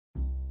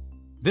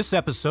This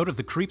episode of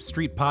the Creep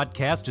Street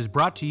Podcast is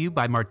brought to you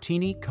by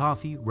Martini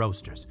Coffee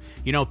Roasters.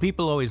 You know,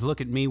 people always look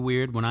at me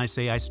weird when I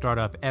say I start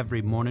off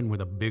every morning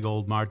with a big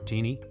old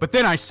martini. But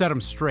then I set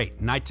them straight,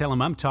 and I tell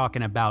them I'm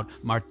talking about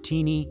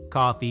Martini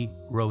Coffee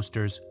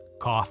Roasters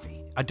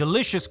coffee. A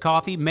delicious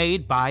coffee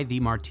made by the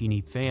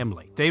Martini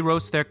family. They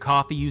roast their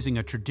coffee using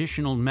a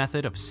traditional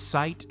method of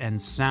sight and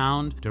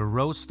sound to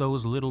roast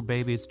those little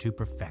babies to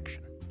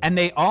perfection. And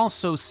they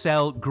also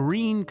sell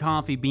green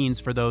coffee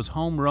beans for those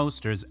home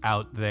roasters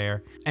out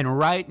there. And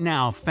right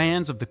now,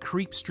 fans of the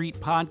Creep Street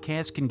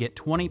Podcast can get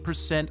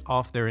 20%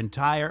 off their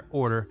entire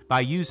order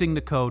by using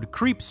the code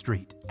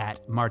CREEPSTREET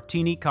at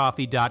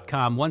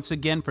martinicoffee.com. Once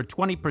again, for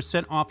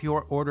 20% off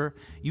your order,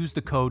 use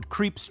the code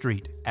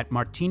CREEPSTREET at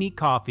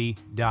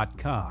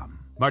martinicoffee.com.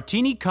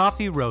 Martini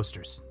Coffee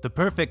Roasters, the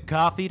perfect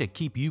coffee to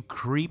keep you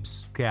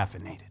creeps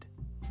caffeinated.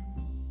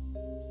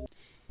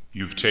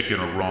 You've taken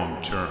a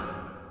wrong turn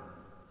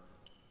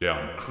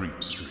down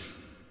Creep Street.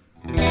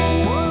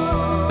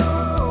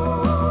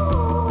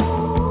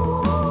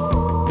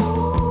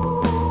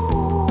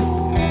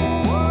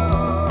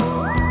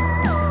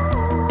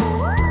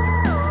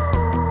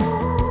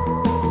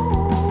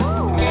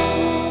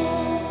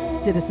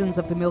 Citizens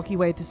of the Milky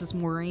Way, this is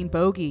Maureen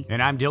Bogey.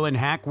 And I'm Dylan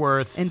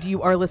Hackworth. And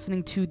you are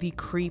listening to the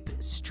Creep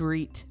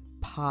Street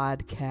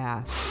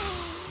Podcast.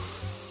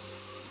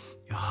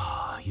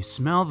 You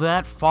smell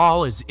that?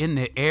 Fall is in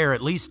the air,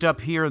 at least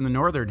up here in the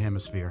northern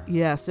hemisphere.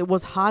 Yes, it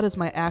was hot as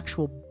my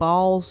actual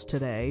balls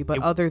today,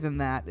 but other than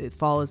that,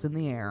 fall is in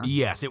the air.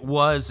 Yes, it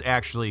was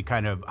actually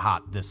kind of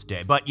hot this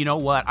day. But you know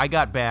what? I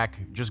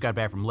just got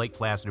back from Lake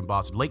Placid in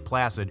Boston. Lake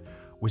Placid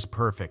was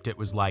perfect. It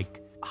was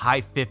like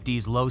high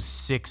 50s, low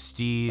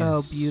 60s.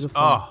 Oh,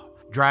 beautiful. Oh,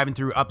 driving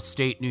through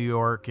upstate New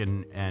York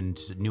and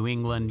New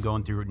England,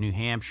 going through New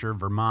Hampshire,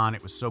 Vermont.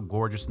 It was so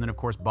gorgeous. And then, of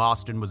course,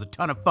 Boston was a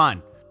ton of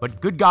fun. But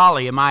good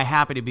golly, am I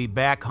happy to be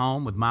back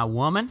home with my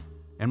woman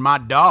and my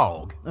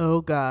dog.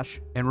 Oh,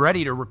 gosh. And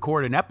ready to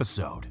record an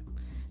episode.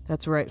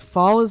 That's right.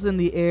 Fall is in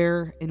the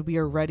air, and we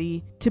are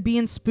ready to be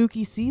in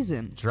spooky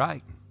season. That's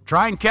right.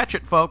 Try and catch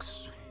it,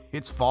 folks.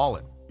 It's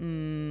falling.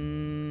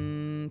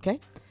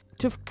 Okay.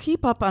 To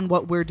keep up on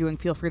what we're doing,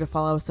 feel free to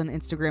follow us on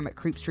Instagram at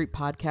Creep Street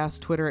Podcast,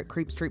 Twitter at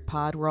Creep Street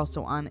Pod. We're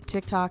also on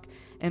TikTok,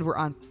 and we're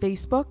on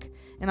Facebook.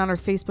 And on our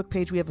Facebook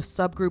page, we have a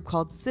subgroup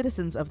called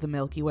Citizens of the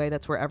Milky Way.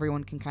 That's where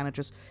everyone can kind of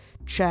just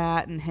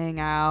chat and hang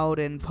out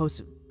and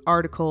post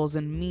articles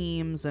and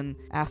memes and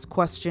ask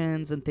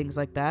questions and things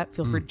like that.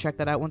 Feel free to check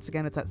that out. Once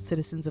again, it's at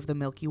Citizens of the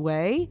Milky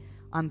Way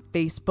on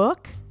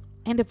Facebook.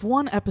 And if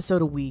one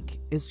episode a week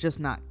is just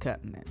not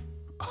cutting it,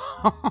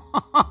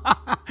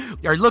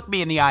 or look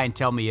me in the eye and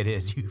tell me it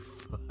is, you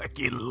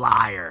fucking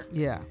liar.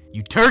 Yeah.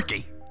 You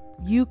turkey.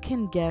 You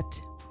can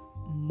get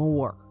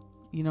more.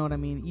 You know what I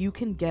mean? You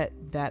can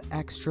get that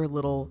extra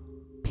little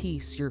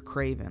piece you're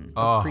craving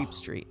of Creep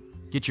Street.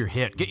 Get your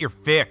hit. Get your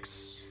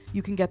fix.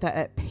 You can get that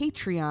at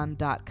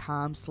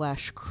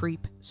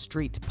patreon.com/Creep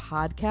Street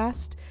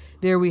Podcast.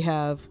 There we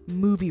have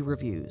movie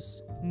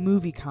reviews,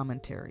 movie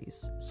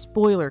commentaries,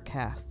 spoiler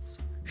casts,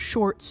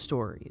 short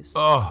stories,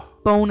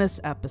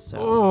 bonus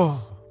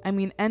episodes. I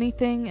mean,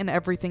 anything and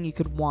everything you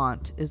could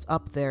want is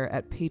up there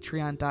at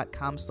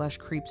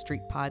patreon.com/Creep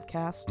Street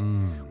Podcast.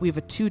 We have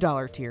a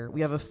 $2 tier, we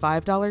have a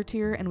 $5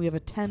 tier, and we have a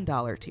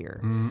 $10 tier.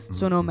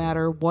 So no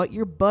matter what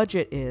your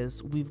budget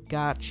is, we've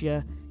got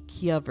you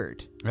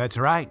covered. That's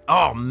right.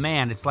 Oh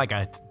man, it's like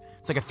a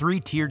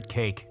 3-tiered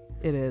cake.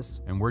 It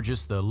is. And we're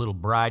just the little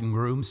bride and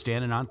groom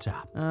standing on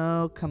top.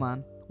 Oh, come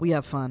on. We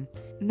have fun.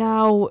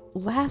 Now,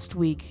 last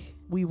week,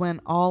 we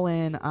went all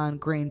in on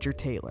Granger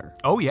Taylor.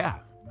 Oh, yeah.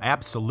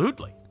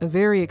 Absolutely. A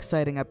very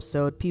exciting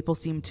episode. People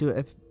seem to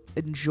have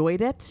enjoyed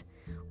it.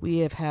 We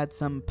have had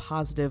some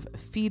positive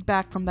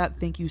feedback from that.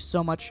 Thank you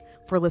so much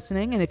for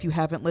listening. And if you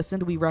haven't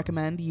listened, we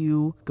recommend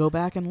you go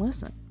back and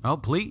listen. Oh,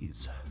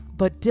 please.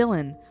 But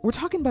Dylan, we're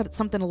talking about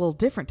something a little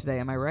different today,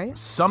 am I right?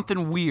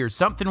 Something weird,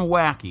 something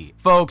wacky.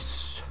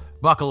 Folks,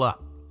 buckle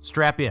up.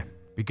 Strap in.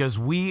 Because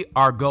we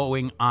are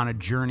going on a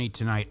journey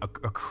tonight, a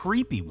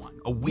creepy one,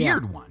 a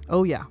weird one.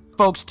 Oh, yeah.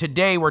 Folks,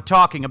 today we're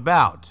talking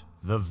about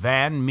the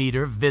Van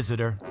Meter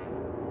Visitor.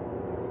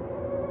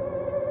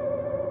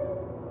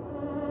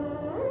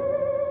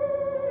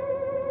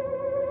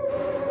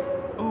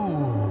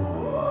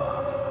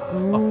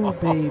 Ooh,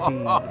 baby.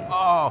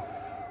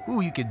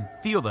 Ooh, you can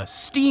feel the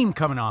steam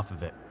coming off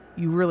of it.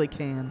 You really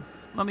can.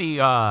 Let me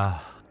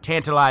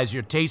tantalize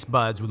your taste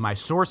buds with my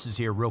sources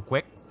here real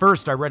quick.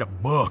 First, I read a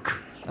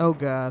book. Oh,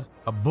 God.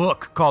 A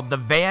book called The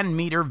Van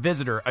Meter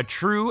Visitor, A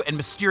True and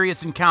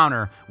Mysterious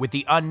Encounter with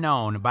the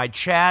Unknown by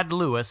Chad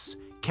Lewis,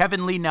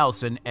 Kevin Lee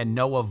Nelson, and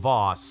Noah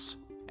Voss.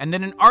 And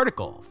then an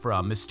article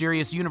from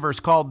Mysterious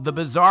Universe called The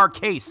Bizarre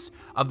Case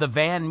of the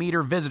Van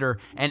Meter Visitor,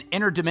 an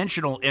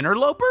Interdimensional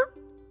Interloper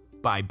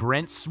by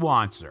Brent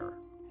Swanser.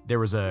 There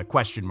was a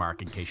question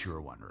mark in case you were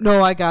wondering.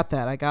 No, I got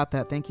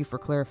that. Thank you for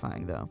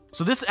clarifying, though.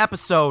 So this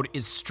episode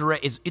is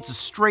a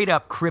straight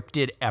up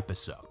cryptid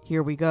episode.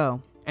 Here we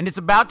go. And it's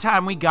about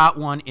time we got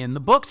one in the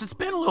books. It's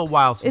been a little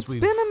while since It's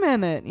been a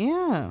minute,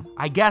 yeah.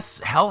 I guess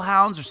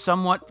hellhounds are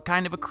somewhat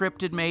kind of a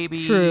cryptid, maybe.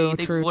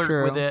 They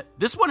flirt with it.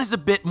 This one is a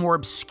bit more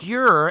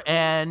obscure,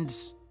 and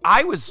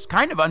I was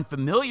kind of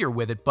unfamiliar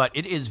with it, but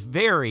it is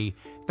very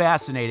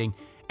fascinating.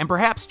 And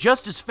perhaps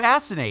just as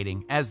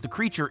fascinating as the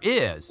creature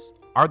is,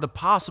 are the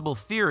possible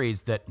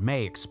theories that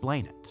may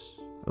explain it.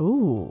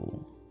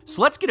 Ooh.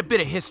 So let's get a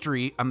bit of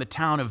history on the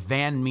town of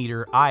Van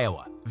Meter,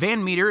 Iowa.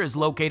 Van Meter is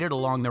located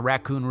along the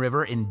Raccoon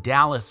River in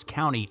Dallas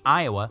County,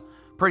 Iowa,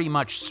 pretty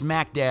much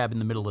smack dab in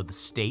the middle of the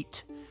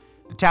state.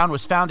 The town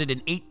was founded in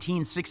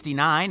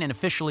 1869 and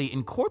officially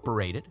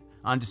incorporated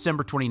on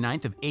December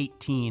 29th of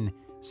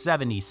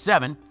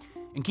 1877.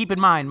 And keep in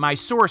mind, my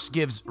source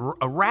gives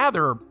a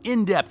rather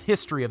in-depth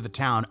history of the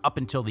town up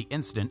until the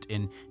incident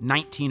in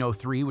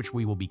 1903, which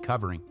we will be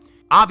covering.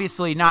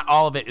 Obviously, not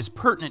all of it is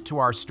pertinent to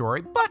our story,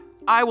 but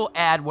I will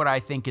add what I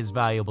think is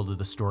valuable to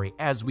the story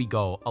as we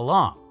go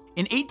along.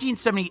 In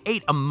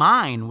 1878, a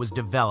mine was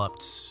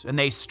developed, and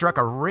they struck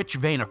a rich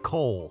vein of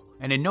coal.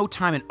 And in no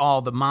time at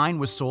all, the mine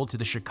was sold to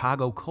the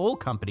Chicago Coal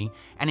Company,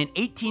 and in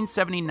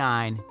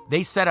 1879,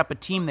 they set up a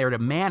team there to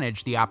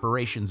manage the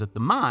operations at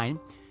the mine,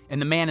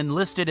 and the man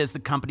enlisted as the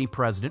company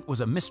president was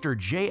a Mr.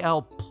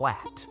 J.L.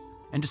 Platt.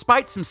 And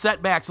despite some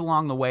setbacks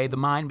along the way, the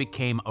mine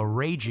became a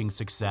raging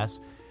success.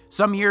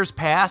 Some years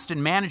passed,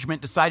 and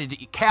management decided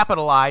to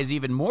capitalize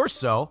even more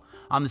so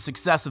on the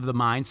success of the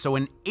mine, so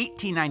in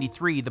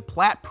 1893, the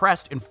Platt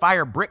Pressed and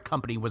Fire Brick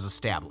Company was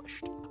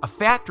established. A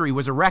factory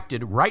was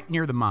erected right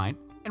near the mine,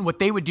 and what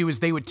they would do is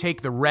they would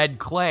take the red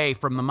clay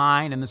from the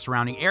mine and the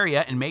surrounding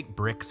area and make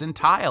bricks and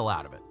tile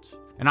out of it.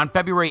 And on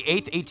February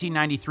 8th,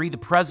 1893, the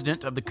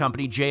president of the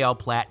company, J.L.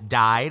 Platt,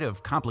 died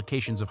of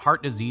complications of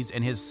heart disease,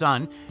 and his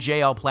son,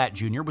 J.L. Platt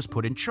Jr., was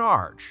put in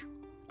charge.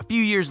 A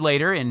few years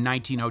later, in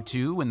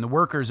 1902, when the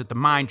workers at the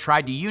mine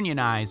tried to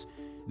unionize,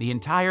 the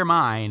entire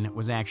mine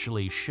was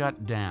actually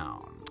shut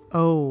down.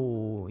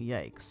 Oh,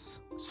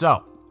 yikes.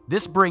 So,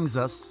 this brings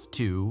us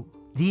to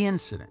the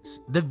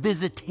incidents, the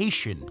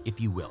visitation, if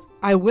you will.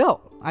 I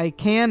will. I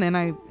can and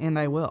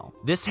I will.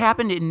 This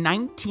happened in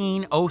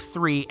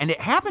 1903, and it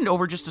happened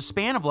over just a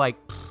span of like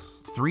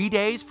 3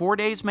 days, 4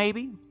 days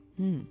maybe.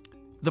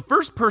 The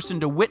first person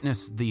to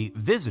witness the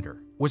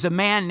visitor was a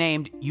man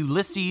named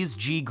Ulysses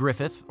G.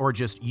 Griffith, or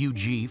just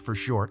UG for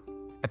short.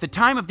 At the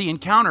time of the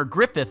encounter,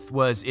 Griffith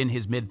was in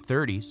his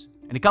mid-30s,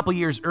 and a couple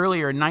years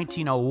earlier in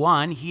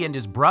 1901, he and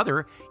his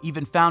brother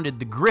even founded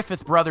the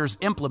Griffith Brothers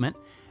Implement,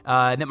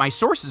 that my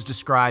sources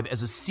describe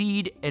as a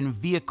seed and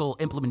vehicle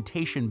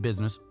implementation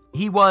business.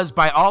 He was,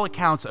 by all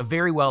accounts, a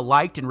very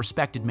well-liked and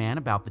respected man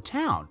about the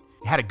town.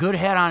 He had a good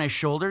head on his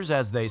shoulders,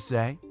 as they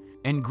say.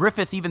 And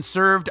Griffith even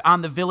served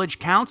on the village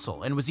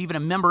council and was even a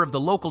member of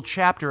the local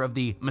chapter of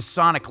the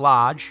Masonic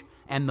Lodge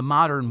and the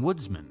Modern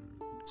Woodsman.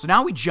 So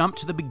now we jump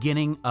to the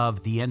beginning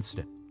of the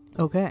incident.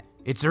 Okay.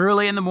 It's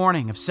early in the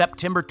morning of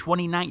September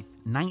 29th,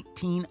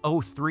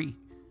 1903.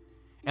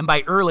 And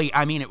by early,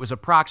 I mean it was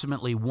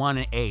approximately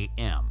 1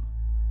 a.m.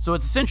 So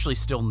it's essentially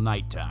still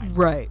nighttime.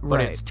 Right.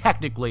 But it's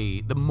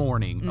technically the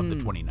morning of the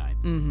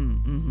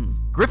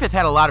 29th. Griffith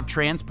had a lot of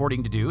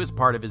transporting to do as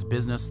part of his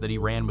business that he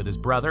ran with his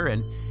brother,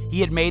 and he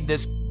had made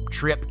this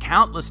trip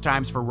countless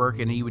times for work,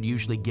 and he would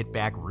usually get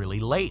back really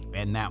late,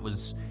 and that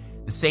was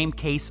the same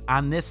case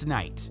on this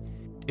night.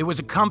 It was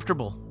a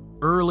comfortable,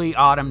 early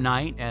autumn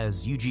night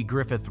as UG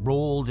Griffith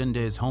rolled into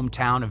his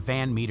hometown of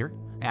Van Meter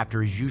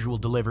after his usual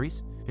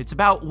deliveries. It's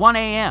about 1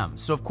 a.m.,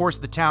 so of course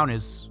the town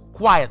is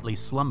quietly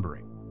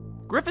slumbering.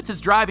 Griffith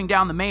is driving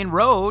down the main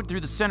road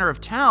through the center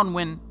of town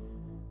when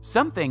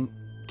something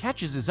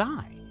catches his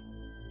eye.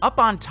 Up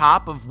on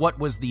top of what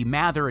was the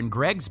Mather and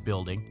Greg's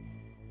building,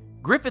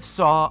 Griffith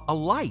saw a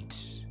light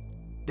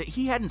that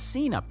he hadn't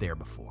seen up there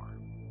before.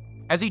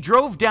 As he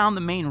drove down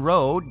the main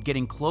road,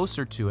 getting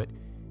closer to it,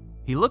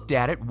 he looked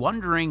at it,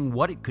 wondering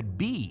what it could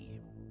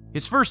be.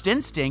 His first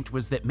instinct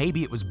was that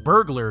maybe it was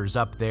burglars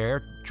up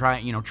there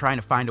trying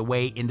to find a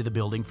way into the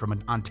building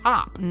from on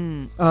top.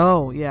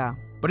 Oh, yeah.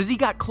 But as he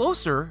got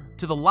closer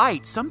to the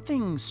light,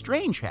 something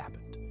strange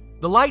happened.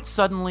 The light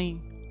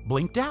suddenly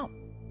blinked out,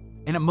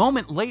 and a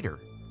moment later,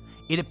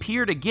 it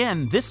appeared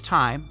again, this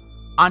time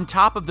on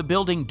top of the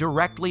building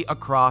directly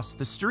across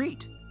the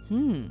street.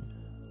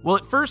 Well,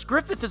 at first,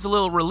 Griffith is a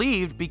little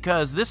relieved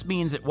because this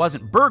means it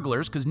wasn't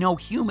burglars, because no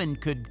human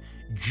could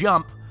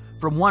jump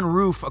from one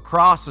roof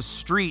across a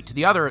street to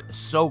the other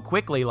so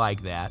quickly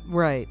like that.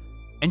 Right.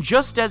 And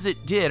just as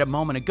it did a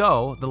moment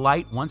ago, the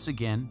light once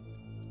again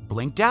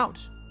blinked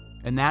out.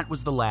 And that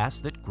was the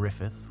last that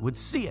Griffith would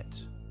see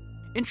it.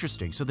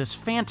 Interesting. So this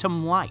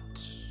phantom light.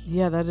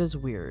 Yeah, that is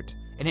weird.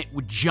 And it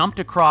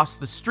jumped across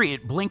the street.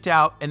 It blinked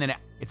out, and then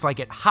it's like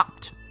it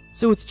hopped.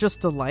 So it's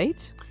just a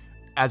light?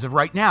 As of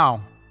right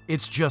now,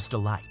 it's just a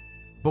light.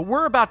 But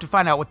we're about to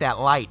find out what that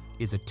light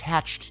is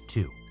attached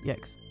to.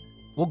 Yikes.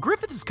 Well,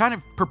 Griffith is kind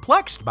of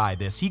perplexed by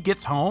this. He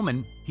gets home,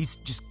 and he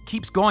just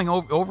keeps going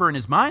over in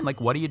his mind, like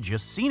what he had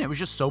just seen. It was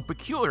just so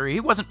peculiar. He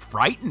wasn't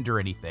frightened or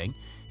anything.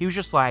 He was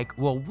just like,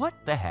 well, what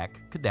the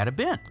heck could that have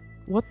been?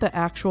 What the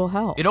actual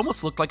hell? It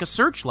almost looked like a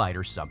searchlight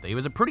or something. It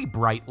was a pretty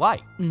bright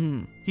light.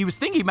 He was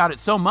thinking about it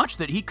so much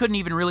that he couldn't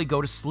even really go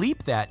to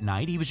sleep that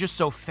night. He was just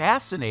so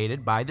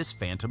fascinated by this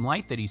phantom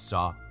light that he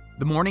saw.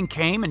 The morning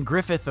came, and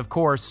Griffith, of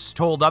course,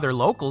 told other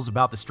locals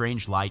about the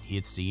strange light he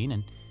had seen,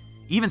 and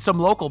even some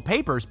local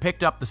papers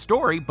picked up the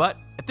story, but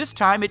at this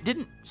time it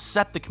didn't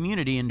set the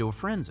community into a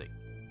frenzy.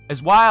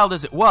 As wild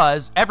as it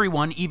was,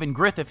 everyone, even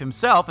Griffith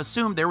himself,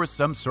 assumed there was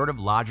some sort of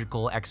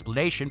logical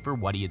explanation for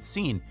what he had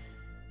seen.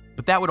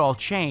 But that would all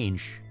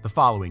change the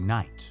following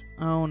night.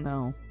 Oh,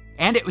 no.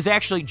 And it was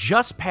actually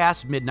just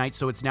past midnight,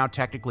 so it's now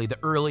technically the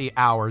early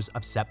hours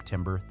of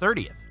September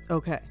 30th.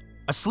 Okay.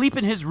 Asleep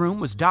in his room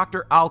was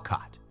Dr.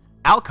 Alcott.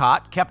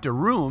 Alcott kept a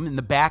room in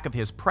the back of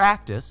his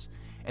practice,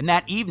 and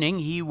that evening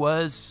he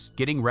was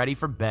getting ready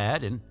for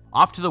bed, and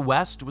off to the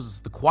west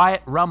was the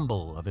quiet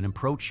rumble of an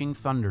approaching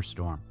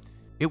thunderstorm.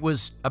 It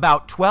was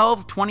about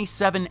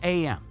 12:27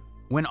 a.m.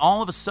 when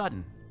all of a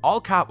sudden,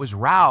 Alcott was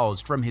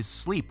roused from his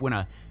sleep when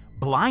a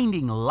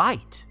blinding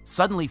light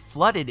suddenly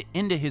flooded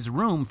into his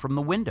room from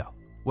the window.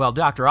 Well,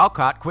 Dr.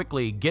 Alcott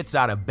quickly gets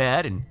out of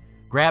bed and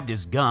grabbed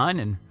his gun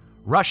and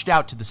rushed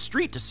out to the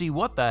street to see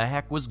what the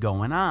heck was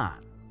going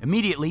on.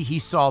 Immediately, he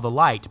saw the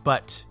light,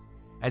 but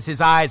as his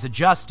eyes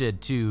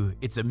adjusted to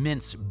its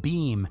immense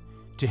beam,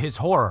 to his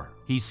horror,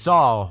 he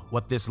saw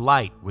what this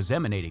light was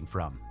emanating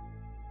from.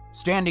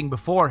 Standing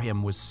before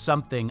him was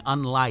something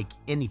unlike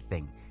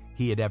anything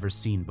he had ever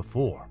seen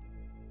before.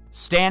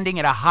 Standing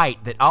at a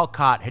height that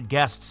Alcott had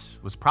guessed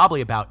was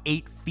probably about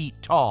 8 feet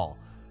tall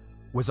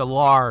was a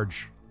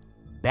large,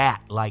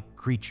 bat-like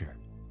creature.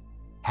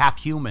 Half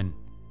human,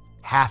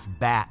 half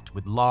bat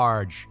with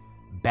large,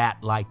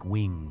 bat-like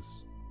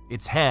wings.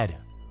 Its head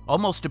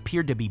almost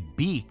appeared to be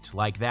beaked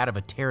like that of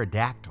a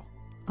pterodactyl.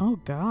 Oh,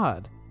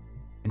 God.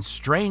 And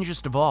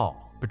strangest of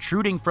all,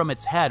 protruding from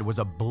its head was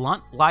a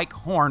blunt-like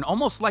horn,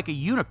 almost like a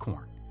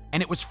unicorn.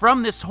 And it was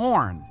from this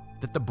horn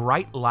that the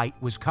bright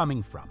light was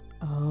coming from.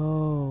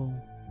 Oh.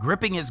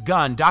 Gripping his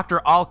gun,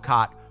 Dr.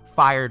 Alcott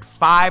fired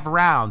 5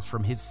 rounds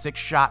from his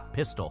 6-shot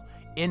pistol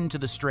into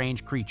the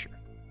strange creature.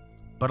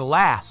 But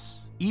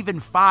alas, even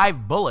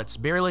 5 bullets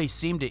barely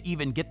seemed to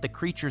even get the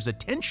creature's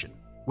attention.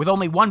 With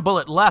only 1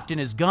 bullet left in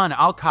his gun,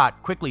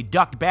 Alcott quickly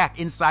ducked back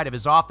inside of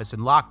his office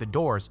and locked the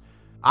doors.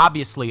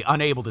 Obviously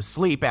unable to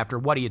sleep after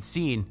what he had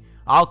seen,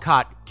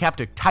 Alcott kept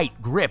a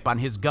tight grip on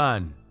his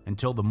gun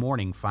until the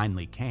morning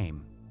finally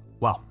came.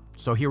 Well,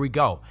 so here we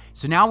go.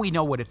 So now we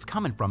know what it's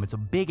coming from. It's a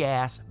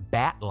big-ass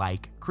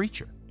bat-like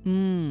creature.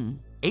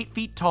 8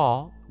 feet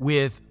tall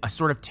with a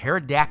sort of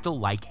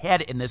pterodactyl-like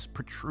head and this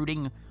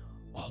protruding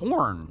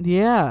horn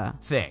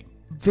thing.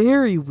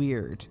 Very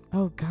weird.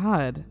 Oh,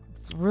 God.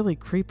 It's really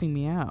creeping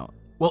me out.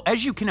 Well,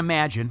 as you can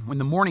imagine, when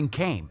the morning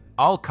came,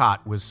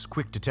 Alcott was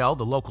quick to tell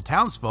the local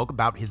townsfolk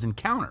about his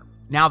encounter.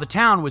 Now, the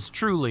town was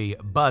truly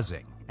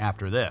buzzing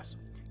after this.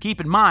 Keep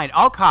in mind,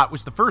 Alcott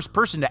was the first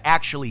person to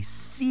actually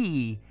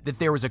see that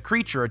there was a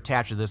creature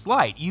attached to this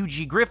light.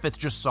 U.G. Griffith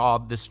just saw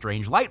this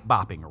strange light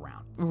bopping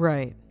around.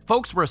 Right.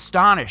 Folks were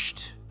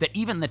astonished that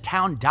even the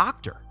town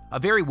doctor, a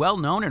very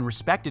well-known and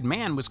respected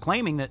man, was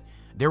claiming that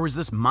there was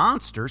this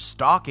monster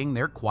stalking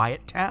their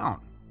quiet town.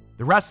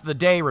 The rest of the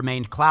day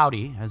remained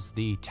cloudy as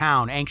the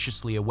town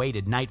anxiously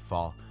awaited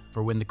nightfall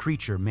for when the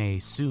creature may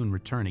soon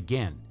return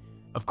again.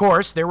 Of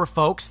course, there were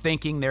folks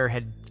thinking there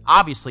had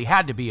obviously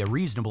had to be a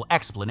reasonable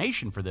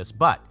explanation for this,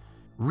 but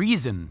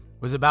reason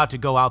was about to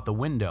go out the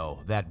window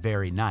that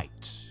very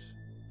night.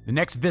 The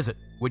next visit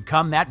would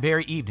come that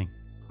very evening.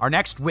 Our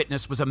next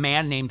witness was a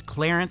man named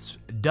Clarence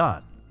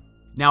Dunn.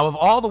 Now, of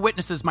all the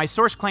witnesses, my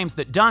source claims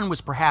that Dunn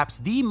was perhaps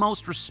the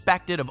most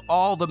respected of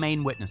all the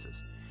main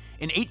witnesses.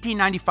 In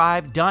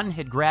 1895, Dunn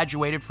had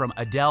graduated from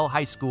Adel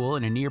High School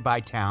in a nearby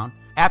town,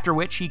 after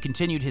which he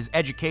continued his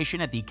education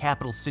at the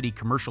Capital City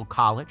Commercial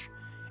College,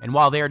 and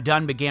while there,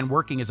 Dunn began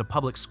working as a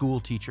public school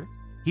teacher.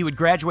 He would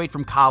graduate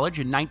from college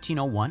in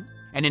 1901,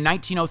 and in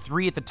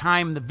 1903, at the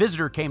time the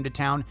visitor came to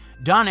town,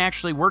 Dunn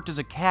actually worked as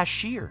a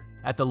cashier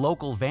at the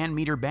local Van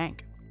Meter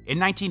Bank. In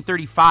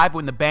 1935,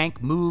 when the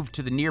bank moved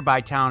to the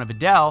nearby town of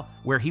Adel,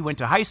 where he went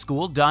to high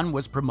school, Dunn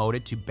was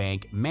promoted to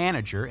bank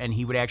manager, and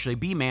he would actually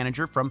be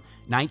manager from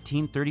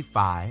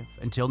 1935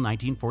 until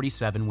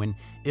 1947 when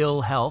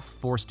ill health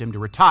forced him to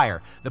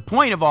retire. The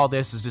point of all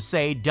this is to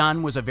say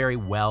Dunn was a very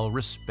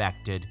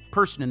well-respected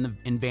person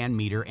in Van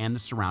Meter and the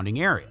surrounding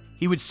area.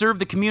 He would serve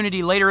the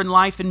community later in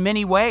life in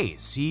many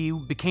ways. He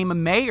became a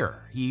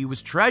mayor, he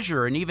was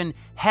treasurer, and even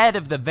head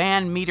of the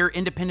Van Meter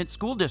Independent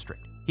School District.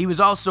 He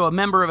was also a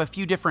member of a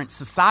few different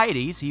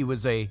societies. He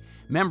was a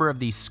member of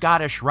the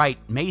Scottish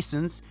Rite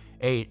Masons,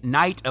 a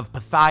Knight of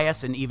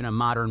Pythias, and even a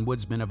Modern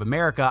Woodsman of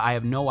America. I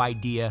have no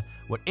idea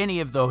what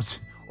any of those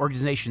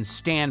organizations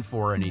stand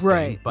for or anything.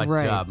 Right, but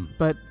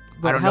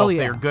I don't know if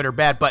they're good or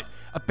bad. But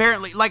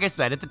apparently, like I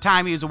said, at the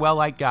time he was a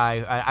well-liked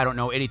guy. I don't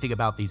know anything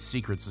about these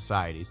secret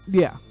societies.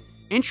 Yeah.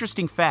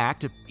 Interesting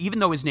fact, even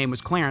though his name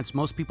was Clarence,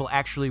 most people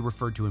actually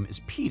referred to him as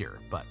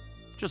Peter. But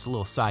just a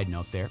little side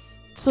note there.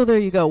 So there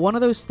you go. One of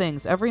those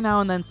things. Every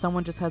now and then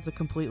someone just has a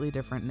completely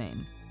different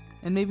name.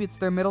 And maybe it's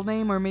their middle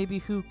name, or maybe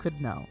who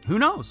could know? Who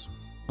knows?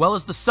 Well,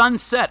 as the sun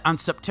set on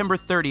September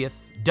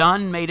 30th,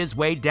 Dunn made his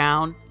way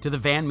down to the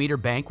Van Meter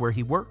bank where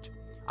he worked.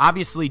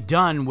 Obviously,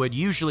 Dunn would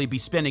usually be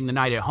spending the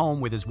night at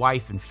home with his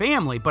wife and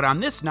family, but on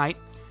this night,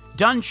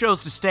 Dunn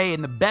chose to stay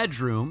in the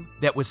bedroom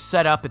that was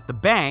set up at the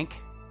bank.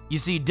 You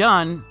see,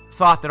 Dunn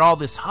thought that all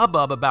this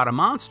hubbub about a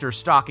monster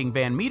stalking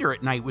Van Meter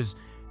at night was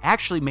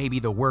actually maybe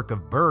the work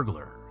of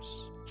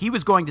burglars. He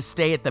was going to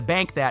stay at the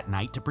bank that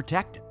night to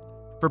protect it.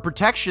 For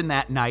protection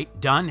that night,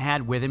 Dunn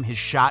had with him his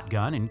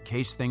shotgun in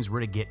case things were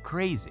to get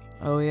crazy.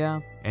 Oh, yeah?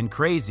 And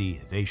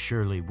crazy they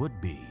surely would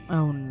be.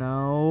 Oh,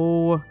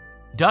 no.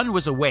 Dunn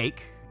was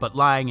awake, but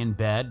lying in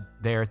bed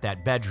there at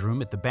that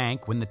bedroom at the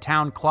bank when the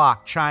town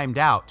clock chimed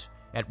out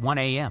at 1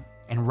 a.m.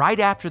 And right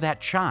after that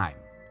chime,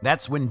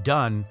 that's when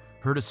Dunn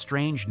heard a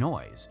strange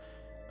noise.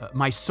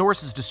 My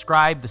sources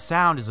describe the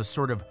sound as a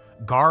sort of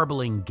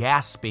garbling,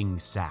 gasping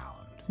sound.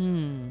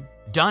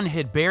 Dunn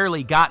had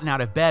barely gotten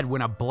out of bed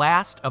when a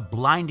blast of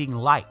blinding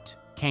light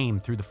came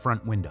through the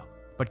front window.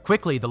 But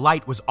quickly, the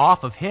light was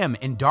off of him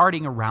and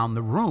darting around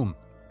the room,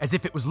 as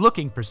if it was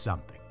looking for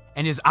something.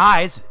 And his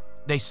eyes,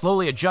 they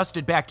slowly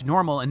adjusted back to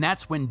normal, and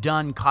that's when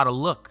Dunn caught a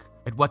look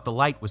at what the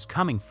light was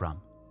coming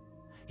from.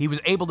 He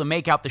was able to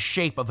make out the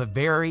shape of a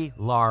very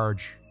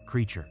large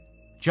creature.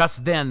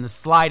 Just then, the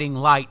sliding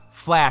light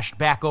flashed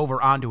back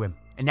over onto him,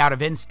 and out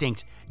of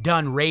instinct,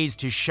 Dunn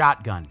raised his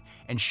shotgun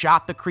and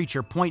shot the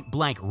creature point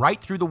blank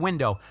right through the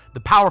window. The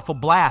powerful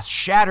blast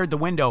shattered the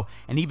window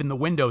and even the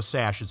window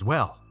sash as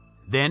well.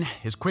 Then,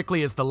 as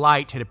quickly as the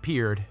light had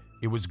appeared,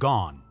 it was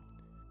gone.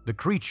 The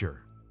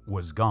creature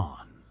was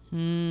gone.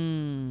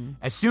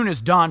 As soon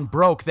as dawn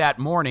broke that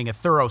morning, a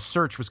thorough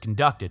search was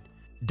conducted.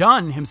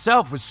 Dunn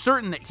himself was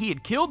certain that he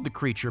had killed the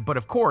creature, but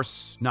of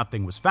course,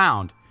 nothing was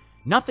found.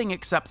 Nothing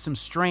except some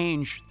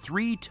strange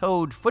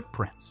three-toed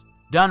footprints.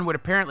 Dunn would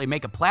apparently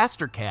make a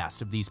plaster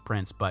cast of these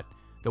prints, but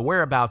the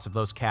whereabouts of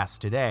those casts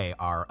today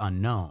are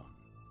unknown.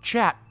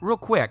 Chat, real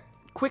quick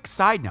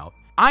side note.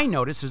 I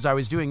noticed as I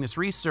was doing this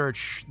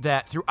research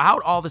that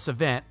throughout all this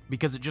event,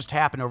 because it just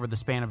happened over the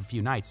span of a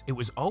few nights, it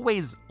was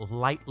always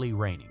lightly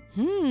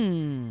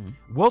raining.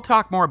 We'll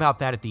talk more about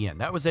that at the end.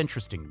 That was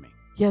interesting to me.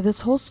 Yeah,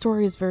 this whole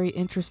story is very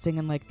interesting,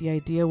 and like the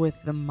idea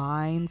with the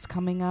mines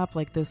coming up,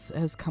 like this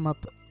has come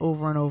up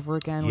over and over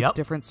again with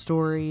different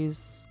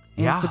stories.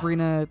 And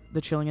Sabrina,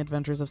 The Chilling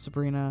Adventures of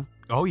Sabrina.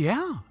 Oh,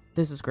 yeah.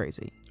 This is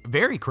crazy.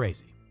 Very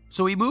crazy.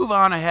 So we move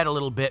on ahead a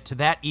little bit to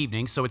that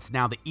evening. So it's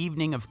now the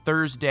evening of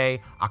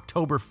Thursday,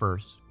 October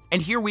 1st.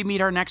 And here we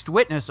meet our next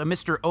witness, a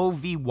Mr.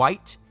 O.V.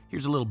 White.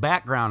 Here's a little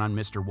background on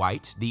Mr.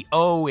 White. The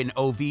O in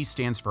O.V.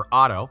 stands for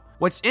Otto.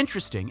 What's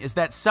interesting is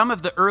that some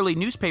of the early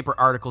newspaper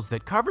articles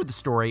that covered the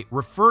story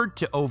referred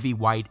to O.V.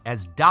 White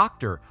as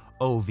Dr.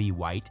 O.V.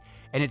 White,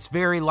 and it's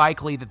very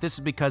likely that this is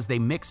because they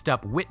mixed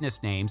up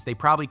witness names. They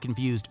probably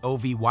confused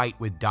O.V. White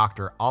with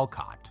Dr.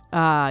 Alcott.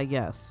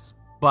 Yes.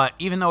 But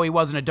even though he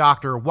wasn't a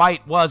doctor,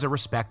 White was a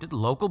respected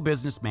local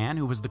businessman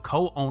who was the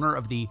co-owner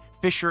of the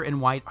Fisher &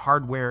 White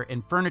hardware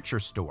and furniture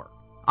store.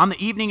 On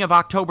the evening of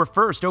October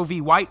 1st,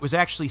 O.V. White was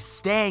actually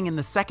staying in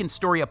the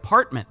second-story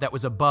apartment that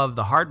was above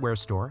the hardware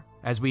store.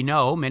 As we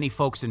know, many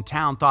folks in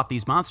town thought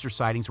these monster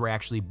sightings were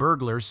actually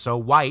burglars, so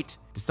White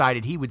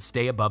decided he would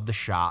stay above the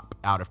shop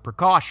out of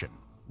precaution.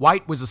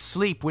 White was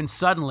asleep when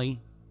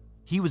suddenly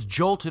he was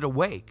jolted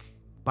awake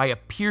by a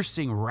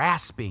piercing,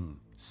 rasping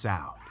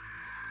sound.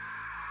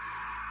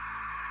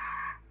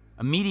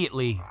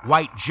 Immediately,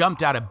 White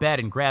jumped out of bed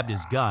and grabbed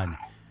his gun.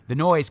 The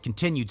noise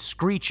continued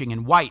screeching,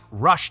 and White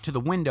rushed to the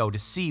window to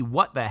see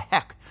what the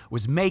heck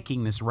was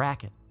making this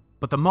racket.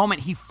 But the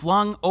moment he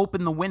flung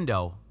open the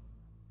window,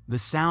 the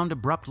sound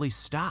abruptly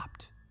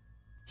stopped.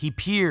 He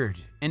peered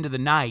into the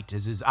night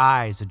as his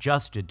eyes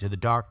adjusted to the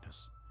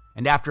darkness.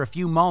 And after a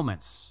few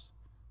moments,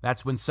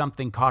 that's when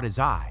something caught his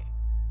eye.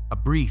 A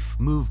brief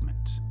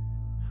movement.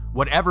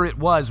 Whatever it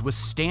was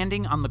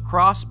standing on the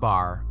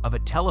crossbar of a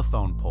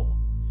telephone pole.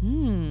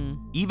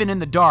 Even in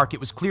the dark, it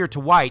was clear to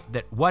White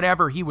that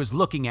whatever he was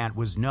looking at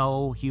was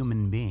no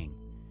human being.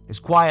 As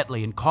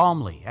quietly and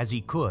calmly as he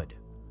could,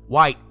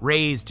 White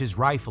raised his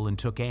rifle and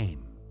took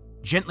aim.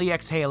 Gently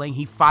exhaling,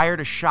 he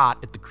fired a shot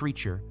at the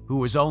creature, who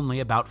was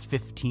only about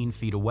 15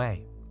 feet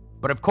away.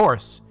 But of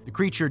course, the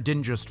creature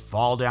didn't just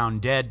fall down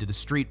dead to the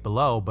street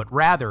below, but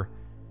rather,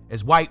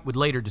 as White would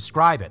later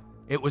describe it,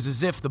 it was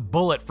as if the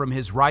bullet from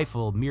his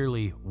rifle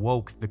merely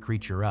woke the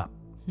creature up.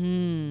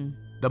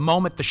 The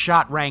moment the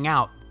shot rang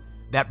out,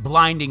 that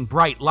blinding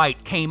bright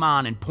light came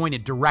on and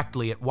pointed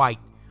directly at White.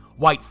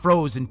 White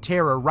froze in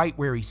terror right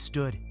where he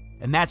stood,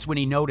 and that's when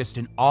he noticed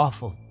an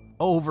awful,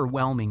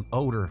 overwhelming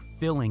odor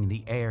filling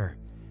the air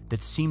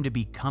that seemed to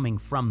be coming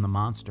from the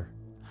monster.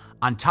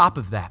 On top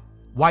of that,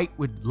 White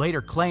would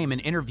later claim in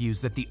interviews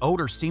that the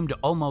odor seemed to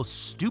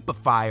almost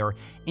stupefy or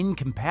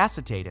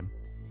incapacitate him.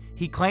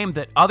 He claimed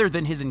that other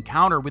than his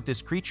encounter with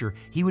this creature,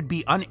 he would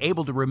be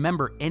unable to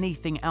remember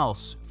anything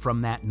else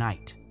from that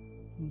night.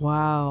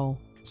 Wow.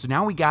 So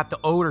now we got the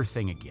odor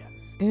thing again.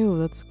 Ew,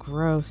 that's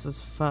gross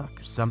as fuck.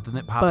 Something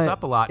that pops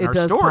up a lot in our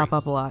stories. It does pop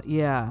up a lot,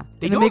 yeah.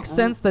 And it makes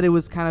sense that it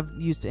was kind of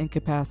used to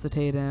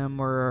incapacitate him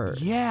or...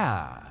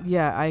 Yeah.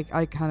 Yeah,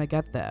 I kind of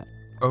get that.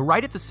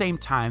 Right at the same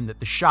time that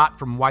the shot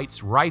from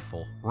White's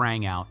rifle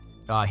rang out,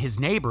 his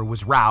neighbor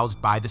was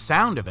roused by the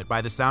sound of it,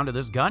 by the sound of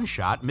this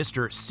gunshot.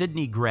 Mr.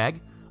 Sidney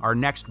Gregg, our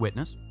next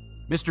witness.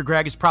 Mr.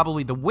 Gregg is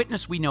probably the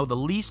witness we know the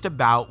least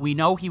about. We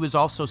know he was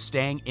also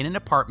staying in an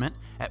apartment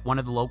at one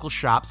of the local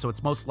shops, so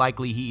it's most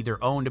likely he either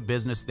owned a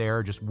business there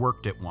or just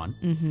worked at one.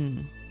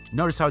 Mm-hmm.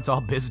 Notice how it's all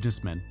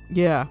businessmen.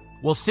 Yeah.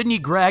 Well, Sidney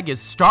Gregg is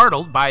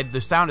startled by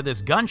the sound of this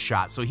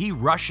gunshot, so he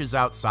rushes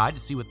outside to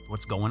see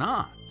what's going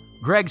on.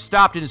 Gregg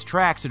stopped in his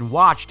tracks and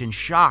watched in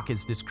shock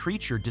as this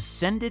creature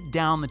descended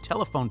down the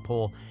telephone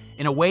pole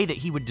in a way that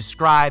he would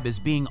describe as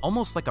being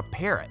almost like a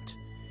parrot.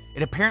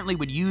 It apparently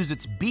would use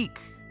its beak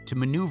to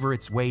maneuver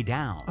its way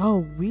down.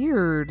 Oh,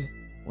 weird.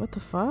 What the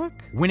fuck?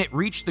 When it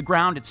reached the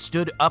ground, it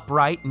stood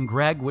upright, and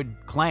Gregg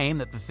would claim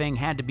that the thing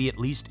had to be at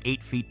least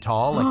 8 feet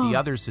tall, like the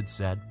others had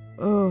said.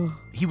 Oh.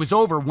 He was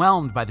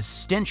overwhelmed by the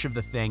stench of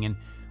the thing and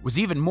was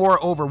even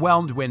more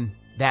overwhelmed when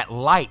that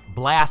light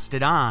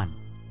blasted on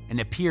and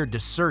appeared to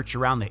search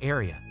around the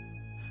area.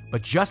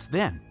 But just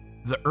then,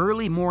 the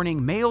early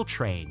morning mail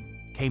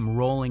train came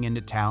rolling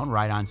into town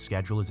right on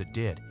schedule as it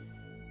did.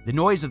 The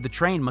noise of the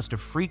train must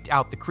have freaked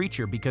out the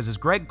creature because, as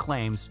Gregg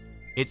claims,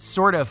 it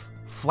sort of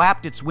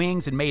flapped its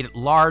wings and made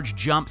large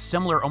jumps,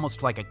 similar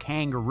almost like a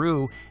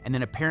kangaroo, and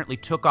then apparently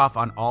took off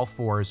on all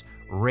fours,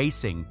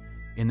 racing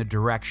in the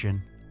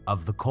direction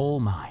of the coal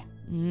mine.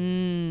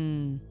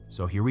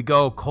 So here we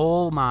go,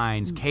 coal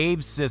mines,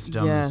 cave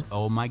systems. Yes.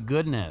 Oh my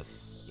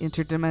goodness.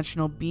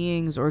 Interdimensional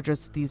beings, or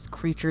just these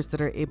creatures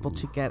that are able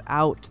to get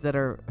out that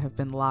have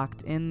been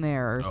locked in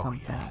there or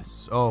something.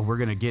 Yes. Oh, we're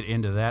going to get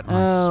into that,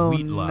 my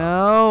sweet love.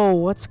 No,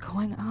 what's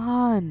going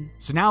on?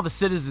 So now the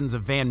citizens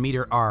of Van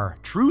Meter are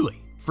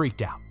truly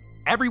freaked out.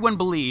 Everyone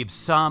believes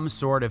some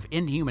sort of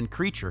inhuman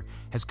creature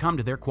has come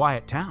to their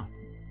quiet town.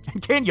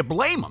 And can you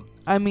blame them?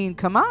 I mean,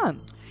 come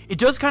on. It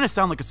does kind of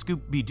sound like a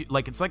Scooby-Doo,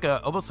 like it's like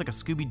almost like a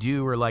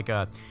Scooby-Doo, or like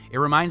it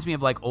reminds me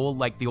of I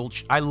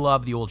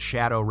love the old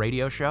Shadow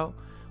radio show.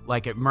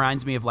 Like, it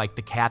reminds me of, like,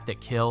 the cat that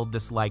killed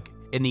this, like,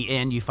 in the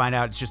end, you find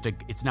out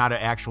it's not an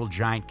actual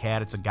giant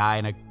cat. It's a guy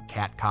in a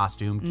cat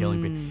costume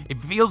killing people. It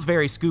feels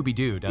very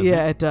Scooby-Doo, doesn't it?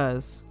 Yeah, it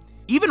does.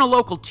 Even a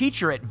local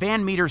teacher at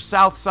Van Meter's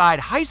Southside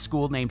High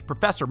School named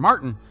Professor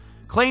Martin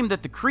claimed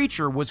that the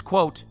creature was,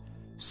 quote,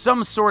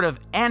 some sort of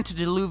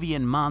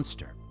antediluvian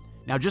monster.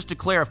 Now, just to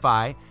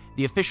clarify,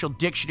 the official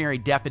dictionary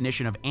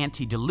definition of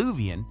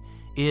antediluvian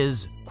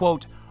is,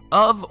 quote,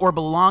 of or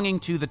belonging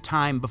to the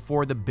time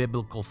before the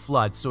biblical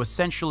flood. So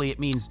essentially it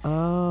means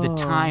the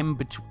time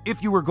between,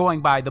 if you were going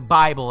by the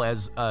Bible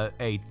as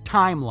a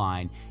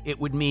timeline, it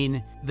would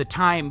mean the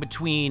time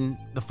between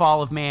the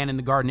fall of man in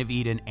the Garden of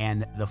Eden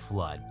and the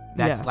flood.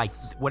 That's like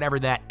whatever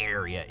that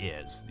area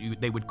is.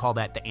 They would call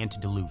that the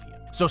antediluvian.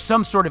 So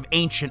some sort of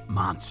ancient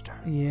monster.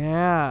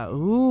 Yeah,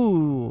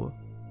 ooh.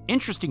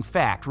 Interesting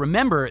fact,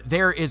 remember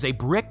there is a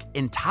brick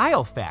and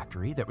tile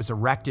factory that was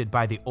erected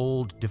by the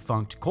old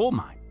defunct coal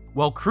mine.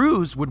 Well,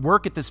 crews would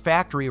work at this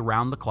factory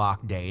around the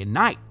clock day and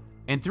night.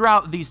 And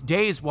throughout these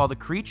days while the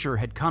creature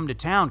had come to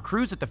town,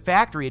 crews at the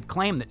factory had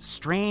claimed that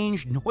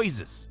strange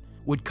noises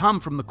would come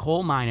from the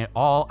coal mine at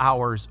all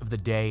hours of the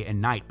day and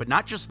night. But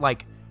not just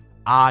like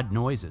odd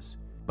noises,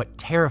 but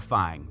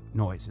terrifying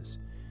noises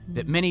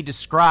that many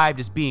described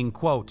as being,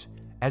 quote,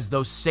 as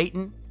though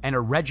Satan and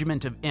a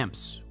regiment of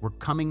imps were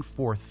coming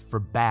forth for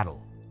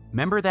battle.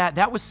 Remember that?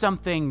 That was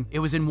something, it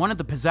was in one of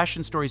the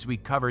possession stories we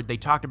covered. They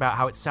talked about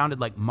how it sounded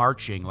like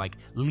marching, like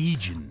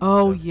legions.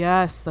 Oh,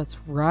 yes,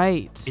 that's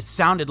right. It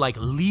sounded like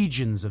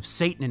legions of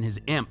Satan and his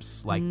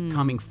imps, like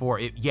coming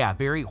forth. Yeah,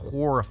 very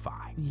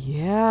horrifying.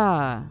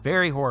 Yeah.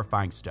 Very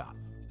horrifying stuff.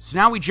 So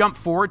now we jump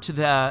forward to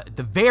the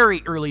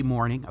very early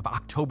morning of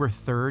October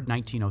 3rd,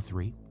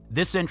 1903.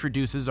 This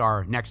introduces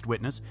our next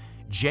witness,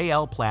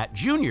 J.L. Platt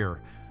Jr.,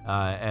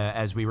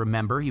 as we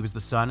remember, he was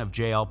the son of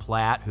J.L.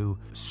 Platt, who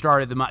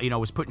started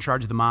was put in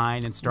charge of the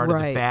mine and started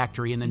the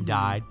factory and then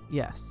died.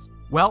 Yes.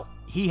 Well,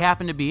 he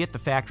happened to be at the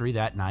factory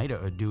that night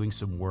doing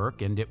some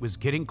work, and it was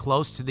getting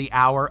close to the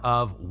hour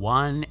of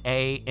 1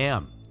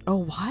 a.m. Oh,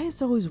 why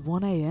is it always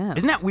 1 a.m.?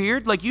 Isn't that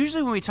weird? Like,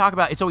 usually when we talk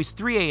about it's always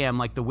 3 a.m.,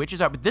 like the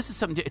witches are, but this is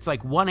something, it's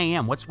like 1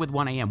 a.m. What's with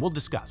 1 a.m.? We'll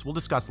discuss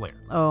later.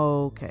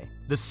 Okay.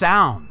 The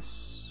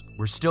sounds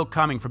were still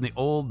coming from the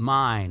old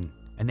mine,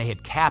 and they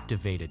had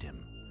captivated him.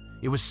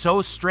 It was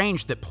so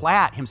strange that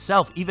Platt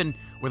himself, even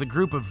with a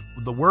group of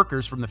the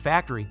workers from the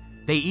factory,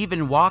 they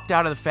even walked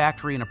out of the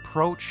factory and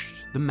approached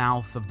the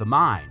mouth of the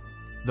mine.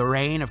 The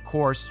rain, of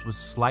course, was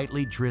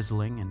slightly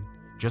drizzling, and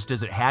just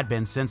as it had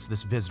been since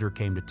this visitor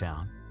came to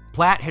town.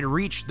 Platt had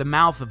reached the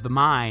mouth of the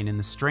mine, and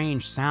the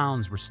strange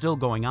sounds were still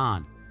going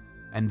on.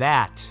 And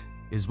that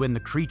is when the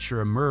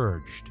creature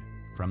emerged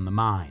from the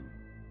mine.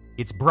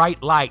 Its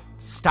bright light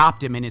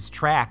stopped him in his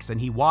tracks, and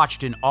he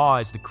watched in awe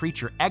as the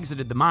creature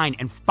exited the mine,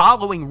 and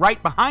following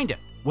right behind it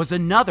was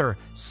another,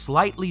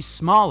 slightly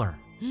smaller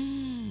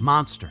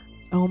monster.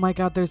 Oh my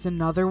God, there's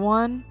another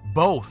one?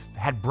 Both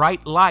had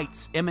bright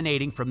lights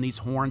emanating from these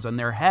horns on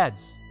their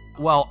heads.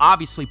 Well,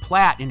 obviously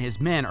Platt and his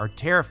men are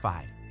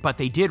terrified, but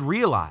they did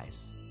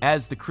realize,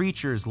 as the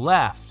creatures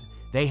left,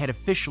 they had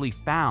officially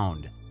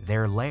found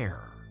their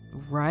lair.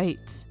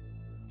 Right.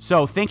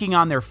 So, thinking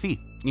on their feet,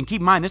 and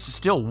keep in mind, this is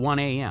still 1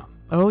 a.m.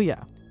 Oh,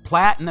 yeah.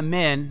 Platt and the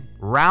men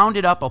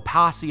rounded up a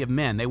posse of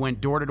men. They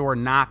went door to door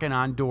knocking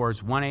on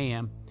doors, 1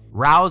 a.m.,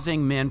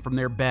 rousing men from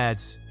their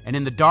beds. And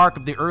in the dark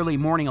of the early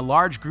morning, a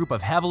large group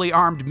of heavily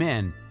armed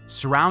men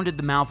surrounded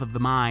the mouth of the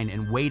mine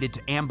and waited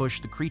to ambush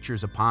the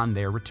creatures upon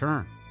their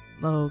return.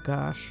 Oh,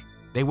 gosh.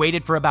 They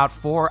waited for about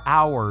 4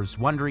 hours,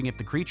 wondering if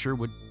the creature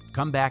would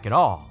come back at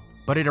all.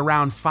 But at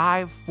around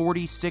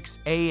 5:46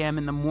 a.m.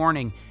 in the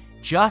morning,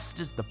 just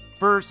as the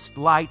first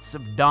lights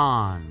of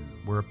dawn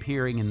were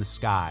appearing in the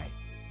sky,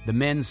 the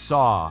men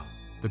saw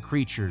the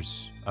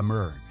creatures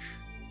emerge.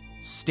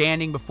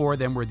 Standing before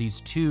them were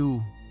these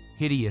two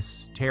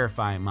hideous,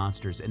 terrifying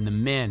monsters, and the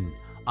men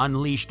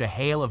unleashed a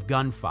hail of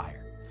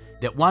gunfire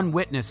that one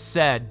witness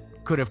said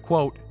could have,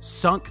 quote,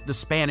 sunk the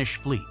Spanish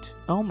fleet.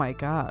 Oh my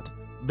God.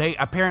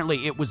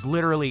 It was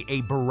literally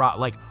a barrage,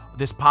 like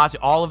this posse,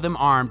 all of them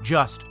armed,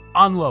 just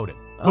unloaded.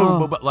 Boom,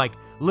 boom, boom, like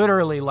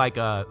literally like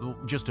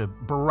just a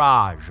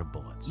barrage of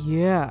bullets.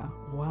 Yeah,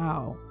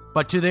 wow.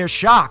 But to their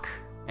shock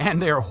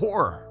and their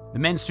horror, the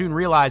men soon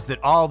realized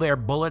that all their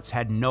bullets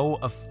had no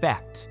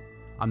effect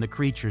on the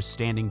creatures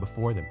standing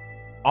before them.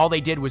 All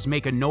they did was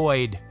make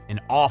annoyed and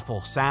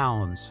awful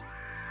sounds.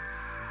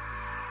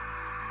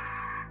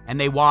 And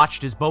they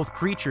watched as both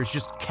creatures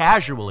just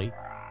casually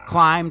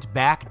climbed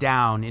back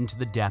down into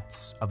the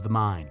depths of the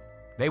mine.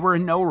 They were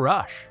in no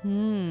rush.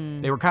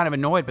 They were kind of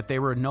annoyed, but they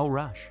were in no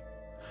rush.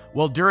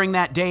 Well, during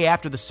that day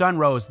after the sun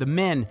rose, the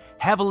men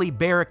heavily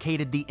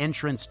barricaded the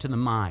entrance to the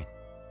mine.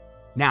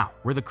 Now,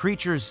 were the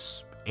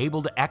creatures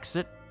able to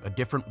exit a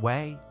different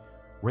way?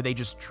 Were they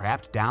just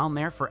trapped down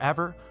there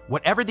forever?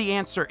 Whatever the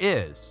answer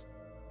is,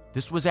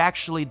 this was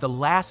actually the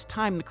last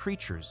time the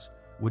creatures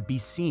would be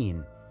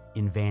seen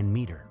in Van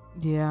Meter.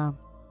 Yeah,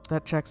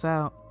 that checks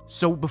out.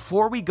 So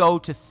before we go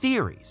to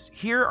theories,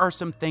 here are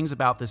some things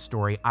about this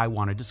story I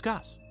want to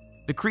discuss.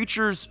 The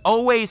creatures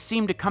always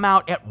seem to come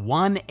out at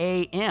 1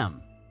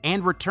 a.m.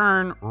 and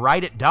return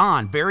right at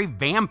dawn, very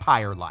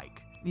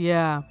vampire-like.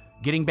 Yeah.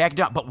 Getting back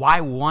down, but why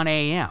 1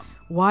 a.m.?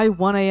 Why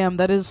 1 a.m.?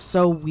 That is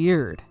so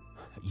weird.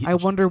 I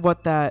wonder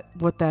what that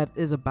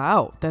is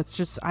about. That's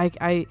just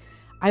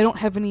I don't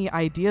have any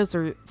ideas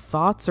or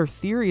thoughts or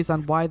theories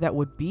on why that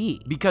would be.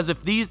 Because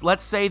if these,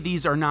 let's say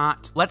these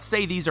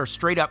are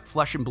straight up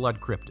flesh and blood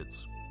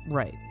cryptids.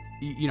 Right.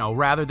 You know,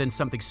 rather than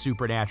something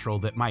supernatural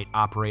that might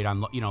operate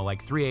on, you know,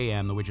 like 3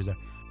 a.m., the witches are,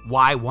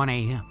 why 1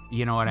 a.m.?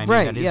 You know what I mean?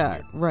 Right, that is yeah,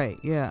 weird. right,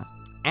 yeah.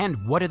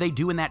 And what do they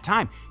do in that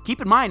time?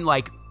 Keep in mind,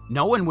 like,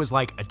 no one was,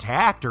 like,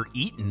 attacked or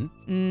eaten.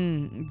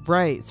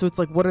 Right. So it's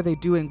like, what are they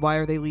doing? Why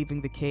are they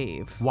leaving the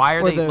cave? Why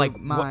are or they, the like,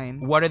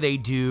 mine? what do they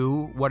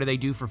do? What do they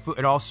do for food?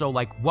 And also,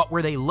 like, what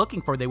were they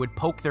looking for? They would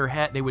poke their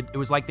head. It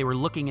was like they were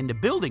looking into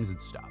buildings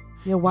and stuff.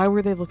 Yeah, why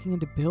were they looking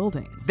into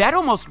buildings? That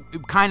almost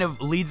kind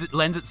of lends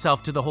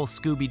itself to the whole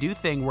Scooby-Doo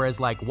thing, whereas,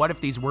 like, what if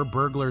these were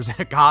burglars in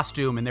a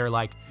costume and they're,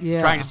 like,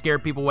 trying to scare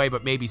people away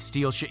but maybe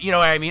steal shit? You know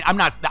what I mean?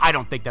 I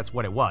don't think that's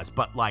what it was,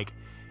 but, like,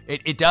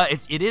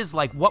 it is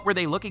like, what were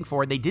they looking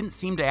for? They didn't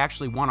seem to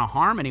actually want to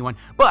harm anyone,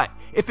 but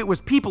if it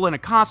was people in a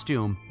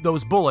costume,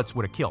 those bullets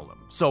would have killed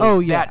them.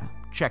 So that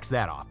checks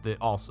that off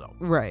also.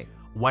 Right.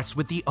 What's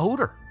with the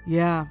odor?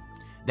 Yeah.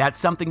 That's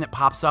something that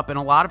pops up in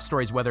a lot of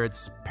stories, whether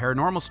it's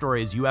paranormal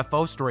stories,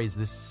 UFO stories,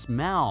 the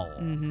smell.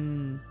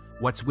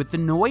 What's with the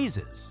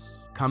noises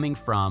coming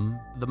from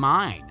the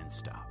mine and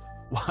stuff?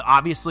 Well,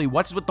 obviously,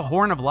 what's with the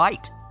horn of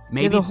light?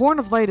 Maybe the horn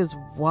of light is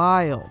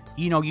wild.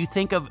 You know, you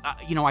think of,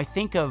 I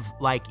think of,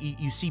 like,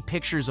 you see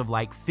pictures of,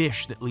 like,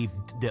 fish that live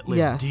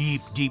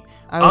deep,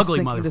 I was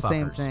ugly thinking motherfuckers. the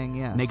same thing,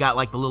 yes. And they got,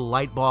 like, the little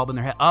light bulb in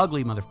their head,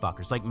 ugly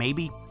motherfuckers. Like,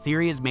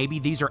 theory is maybe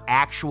these are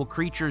actual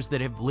creatures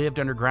that have lived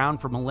underground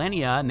for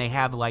millennia, and they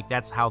have, like,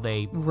 that's how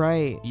they...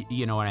 Right.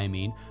 You know what I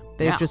mean?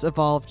 They've just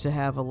evolved to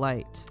have a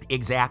light.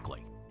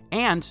 Exactly.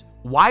 And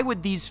why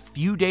would these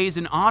few days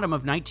in autumn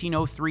of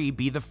 1903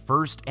 be the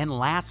first and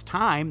last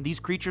time these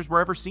creatures were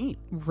ever seen?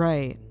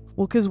 Right.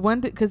 Well,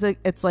 because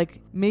it's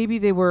like maybe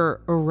they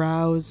were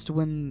aroused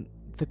when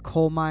the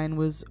coal mine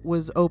was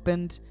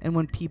opened, and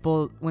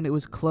when it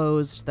was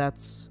closed,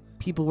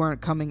 people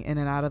weren't coming in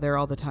and out of there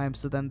all the time,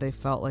 so then they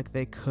felt like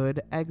they could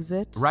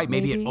exit. Right.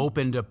 Maybe it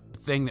opened a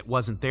thing that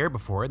wasn't there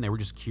before, and they were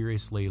just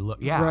curiously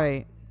yeah.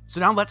 Right. So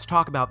now let's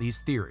talk about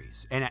these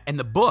theories. And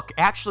the book,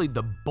 actually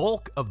the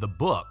bulk of the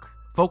book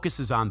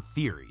focuses on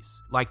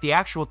theories. Like the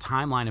actual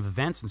timeline of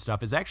events and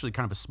stuff is actually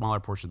kind of a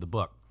smaller portion of the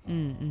book.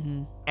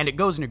 And it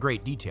goes into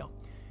great detail.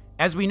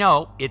 As we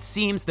know, it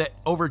seems that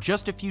over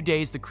just a few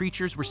days, the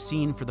creatures were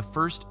seen for the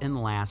first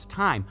and last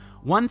time.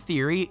 One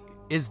theory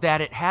is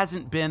that it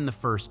hasn't been the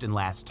first and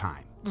last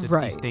time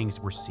that these things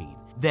were seen.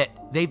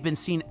 That they've been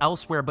seen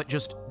elsewhere, but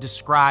just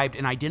described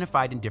and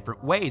identified in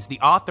different ways. The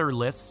author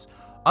lists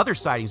Other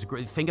sightings,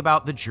 think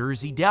about the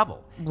Jersey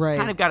Devil. Right. It's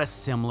kind of got a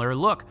similar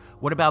look.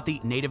 What about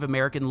the Native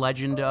American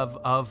legend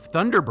of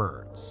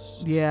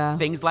Thunderbirds? Yeah.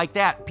 Things like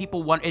that.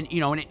 People want, and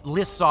it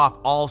lists off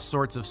all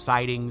sorts of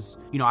sightings.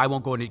 I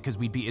won't go into it because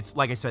it's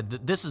like I said,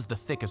 this is the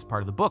thickest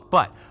part of the book.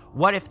 But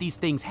what if these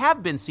things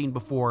have been seen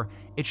before?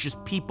 It's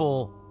just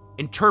people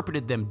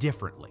interpreted them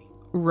differently.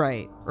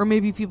 Right. Or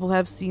maybe people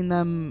have seen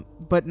them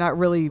but not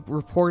really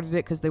reported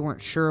it because they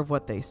weren't sure of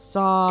what they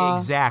saw.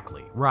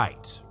 Exactly.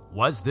 Right.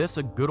 Was this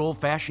a good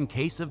old-fashioned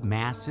case of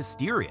mass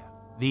hysteria?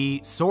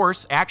 The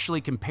source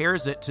actually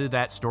compares it to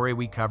that story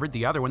we covered,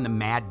 the other one, the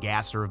Mad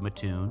Gasser of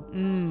Mattoon.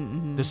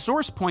 Mm-hmm. The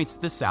source points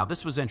this out.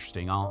 This was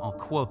interesting. I'll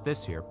quote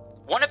this here.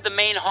 One of the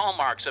main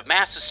hallmarks of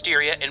mass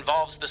hysteria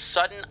involves the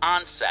sudden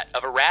onset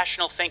of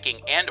irrational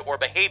thinking and or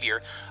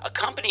behavior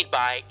accompanied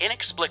by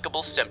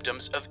inexplicable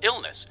symptoms of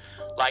illness,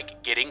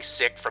 like getting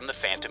sick from the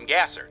phantom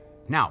gasser.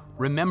 Now,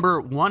 remember,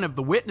 one of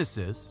the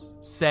witnesses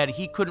said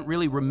he couldn't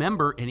really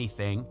remember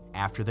anything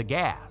after the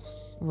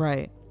gas.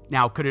 Right.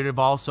 Now, could it have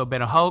also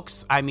been a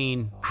hoax? I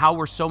mean, how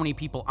were so many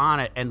people on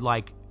it? And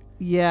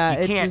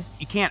yeah,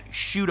 you can't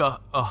shoot a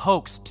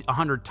hoax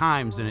 100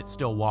 times and it's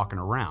still walking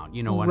around.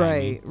 You know what I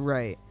mean?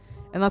 Right.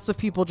 Unless if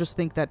people just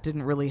think that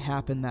didn't really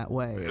happen that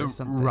way or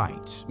something.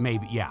 Right.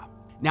 Maybe, yeah.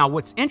 Now,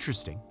 what's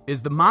interesting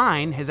is the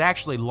mine has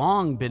actually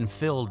long been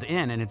filled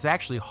in, and it's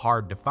actually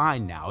hard to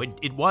find now.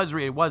 It was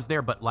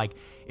there, but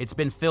it's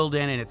been filled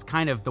in, and it's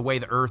kind of the way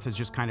the earth has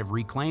just kind of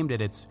reclaimed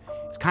it. It's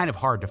kind of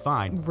hard to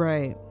find.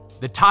 Right.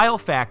 The tile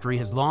factory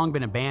has long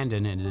been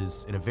abandoned and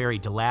is in a very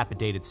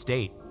dilapidated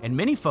state. And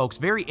many folks,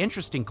 very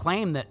interesting,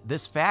 claim that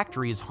this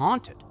factory is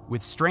haunted,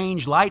 with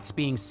strange lights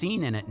being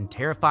seen in it and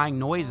terrifying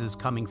noises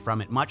coming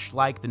from it, much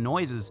like the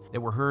noises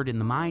that were heard in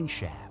the mine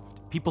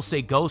shaft. People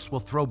say ghosts will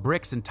throw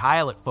bricks and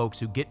tile at folks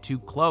who get too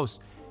close.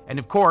 And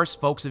of course,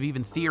 folks have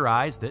even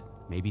theorized that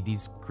maybe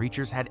these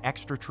creatures had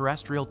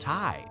extraterrestrial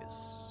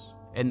ties.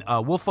 And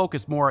we'll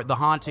focus more, the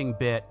haunting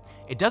bit,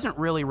 it doesn't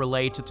really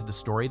relate to the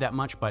story that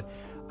much, but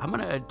I'm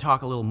going to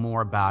talk a little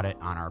more about it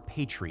on our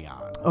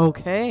Patreon.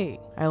 Okay,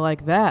 I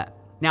like that.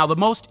 Now, the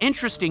most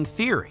interesting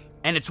theory,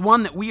 and it's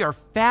one that we are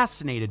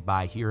fascinated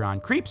by here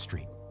on Creep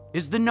Street,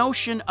 is the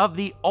notion of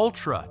the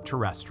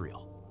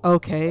ultra-terrestrial.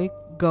 Okay,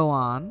 go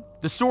on.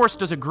 The source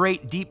does a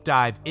great deep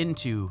dive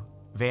into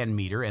Van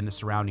Meter and the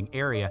surrounding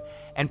area,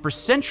 and for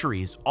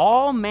centuries,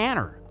 all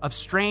manner of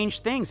strange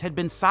things had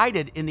been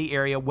sighted in the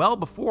area well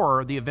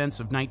before the events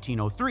of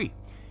 1903.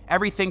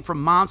 Everything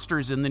from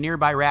monsters in the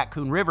nearby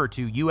Raccoon River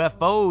to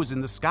UFOs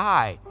in the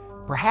sky.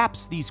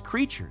 Perhaps these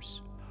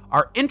creatures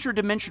are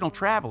interdimensional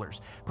travelers.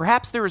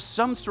 Perhaps there is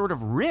some sort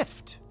of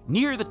rift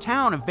near the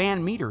town of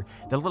Van Meter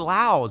that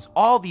allows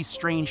all these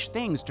strange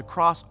things to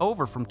cross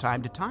over from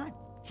time to time.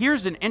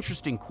 Here's an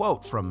interesting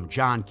quote from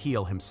John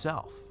Keel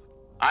himself.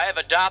 I have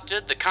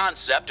adopted the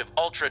concept of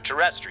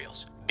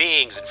ultra-terrestrials,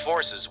 beings and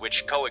forces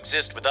which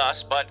coexist with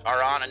us but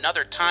are on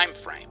another time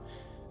frame.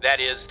 That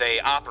is,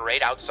 they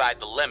operate outside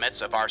the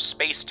limits of our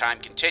space-time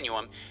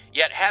continuum,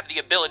 yet have the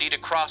ability to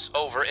cross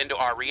over into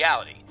our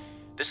reality.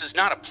 This is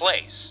not a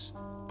place,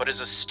 but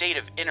is a state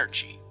of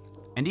energy.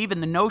 And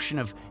even the notion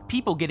of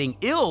people getting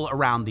ill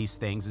around these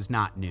things is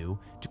not new.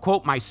 To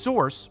quote my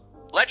source,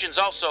 legends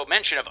also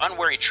mention of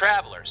unwary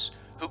travelers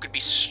who could be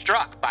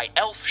struck by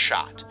elf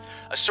shot,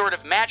 a sort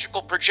of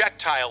magical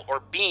projectile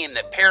or beam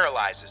that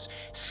paralyzes,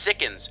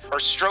 sickens, or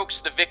strokes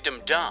the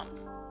victim dumb.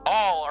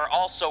 All are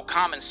also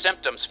common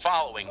symptoms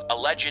following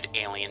alleged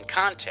alien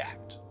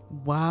contact.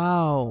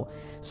 Wow.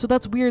 So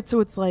that's weird.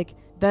 So it's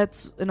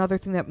that's another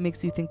thing that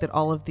makes you think that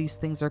all of these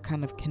things are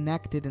kind of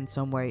connected in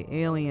some way.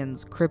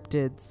 Aliens,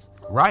 cryptids.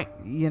 Right.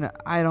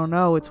 I don't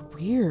know. It's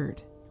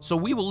weird. So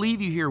we will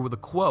leave you here with a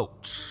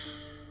quote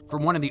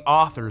from one of the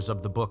authors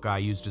of the book I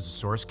used as a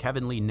source,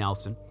 Kevin Lee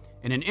Nelson,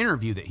 in an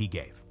interview that he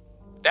gave.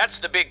 That's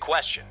the big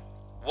question.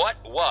 What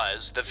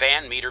was the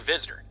Van Meter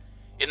visitor?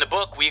 In the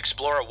book, we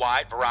explore a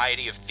wide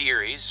variety of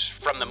theories,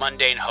 from the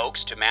mundane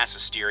hoax to mass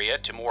hysteria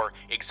to more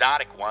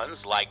exotic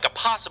ones like a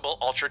possible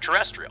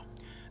ultra-terrestrial.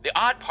 The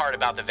odd part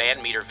about the Van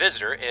Meter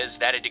visitor is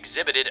that it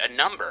exhibited a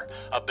number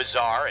of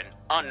bizarre and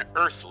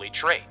unearthly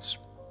traits.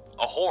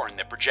 A horn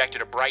that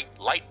projected a bright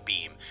light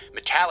beam,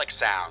 metallic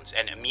sounds,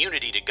 and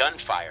immunity to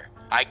gunfire.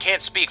 I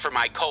can't speak for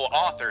my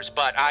co-authors,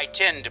 but I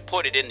tend to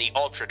put it in the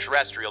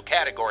ultra-terrestrial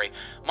category,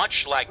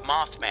 much like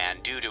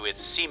Mothman due to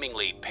its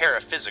seemingly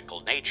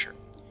paraphysical nature.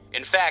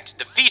 In fact,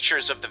 the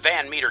features of the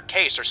Van Meter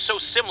case are so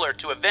similar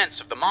to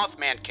events of the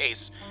Mothman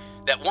case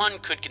that one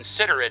could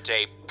consider it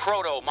a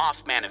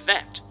proto-Mothman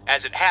event,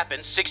 as it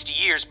happened 60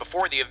 years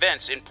before the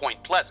events in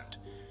Point Pleasant.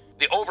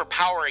 The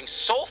overpowering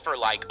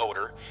sulfur-like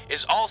odor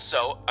is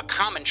also a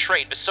common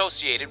trait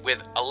associated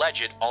with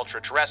alleged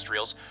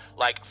ultra-terrestrials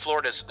like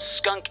Florida's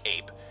skunk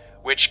ape,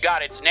 which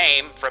got its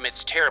name from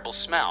its terrible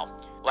smell.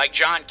 Like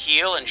John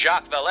Keel and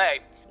Jacques Vallée,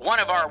 one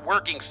of our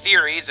working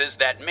theories is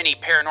that many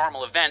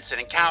paranormal events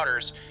and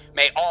encounters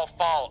may all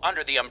fall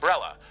under the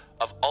umbrella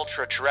of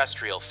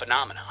ultra-terrestrial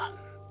phenomenon.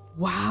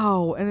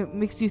 Wow, and it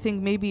makes you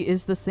think maybe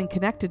is this thing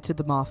connected to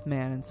the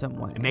Mothman in some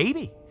way?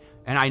 Maybe.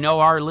 And I know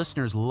our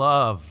listeners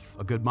love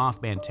a good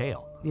Mothman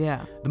tale.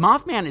 Yeah. The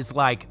Mothman is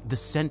like the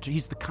center.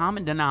 He's the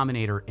common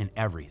denominator in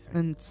everything.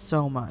 And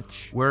so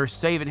much. We're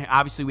saving,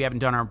 obviously we haven't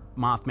done our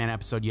Mothman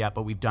episode yet,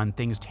 but we've done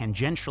things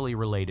tangentially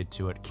related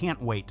to it.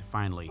 Can't wait to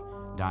finally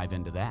dive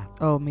into that.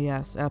 Oh,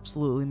 yes,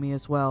 absolutely, me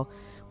as well.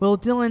 Well,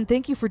 Dylan,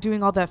 thank you for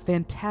doing all that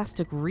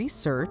fantastic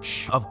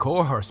research. Of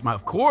course,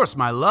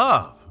 my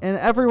love. And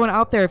everyone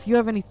out there, if you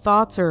have any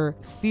thoughts or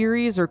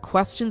theories or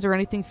questions or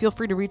anything, feel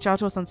free to reach out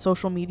to us on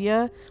social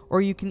media, or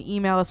you can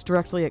email us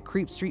directly at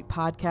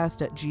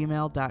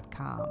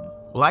creepstreetpodcast@gmail.com.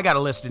 Well, I got a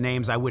list of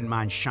names I wouldn't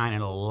mind shining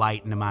a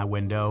light into my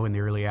window in the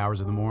early hours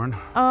of the morning.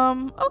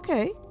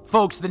 Okay.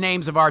 Folks, the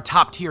names of our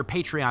top-tier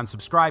Patreon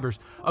subscribers.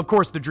 Of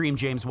course, the Dream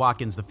James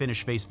Watkins, the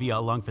Finnish Face Via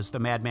Lungfist, the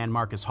Madman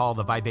Marcus Hall,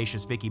 the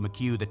Vivacious Vicky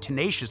McHugh, the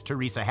Tenacious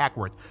Teresa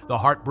Hackworth, the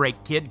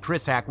Heartbreak Kid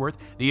Chris Hackworth,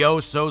 the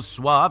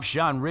oh-so-suave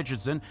Sean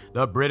Richardson,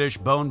 the British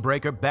Bone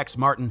Breaker Bex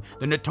Martin,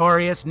 the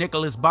Notorious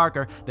Nicholas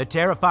Barker, the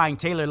Terrifying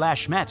Taylor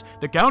Lashmet,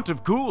 the Count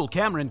of Cool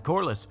Cameron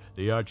Corliss,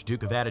 the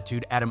Archduke of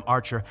Attitude Adam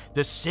Archer,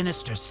 the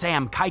Sinister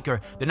Sam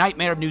Kiker, the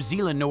Nightmare of New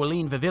Zealand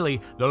Noeline Vivilli,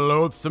 the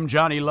Loathsome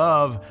Johnny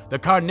Love, the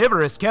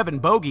Carnivorous Kevin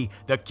Bogey,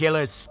 the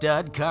Killer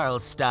Stud Carl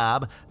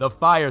Staub, the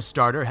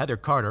Firestarter Heather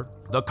Carter,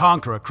 the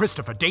Conqueror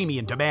Christopher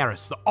Damian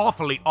Damaris, the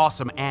Awfully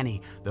Awesome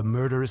Annie, the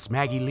Murderous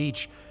Maggie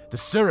Leach, the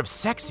Sir of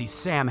Sexy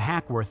Sam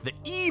Hackworth, the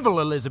Evil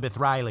Elizabeth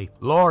Riley,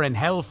 Lauren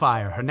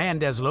Hellfire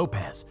Hernandez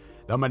Lopez,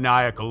 the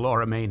Maniacal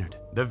Laura Maynard,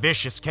 the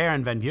Vicious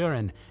Karen Van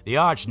Buren, the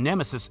Arch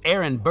Nemesis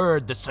Aaron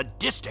Bird, the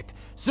Sadistic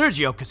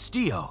Sergio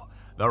Castillo,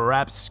 the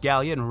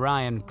Rapscallion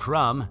Ryan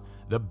Crum,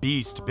 the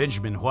Beast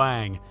Benjamin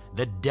Huang,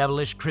 the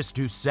Devilish Chris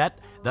Doucette,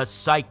 the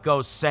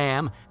Psycho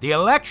Sam, the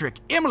Electric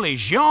Emily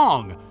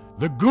Zhang,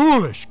 the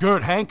Ghoulish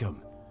Gert Hankum,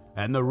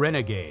 and the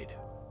Renegade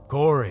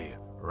Corey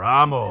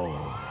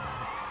Ramo.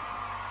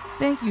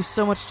 Thank you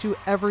so much to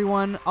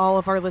everyone, all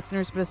of our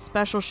listeners, but a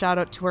special shout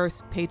out to our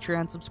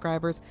Patreon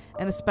subscribers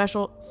and a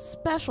special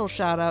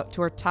shout out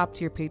to our top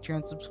tier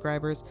Patreon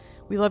subscribers.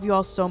 We love you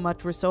all so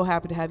much. We're so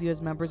happy to have you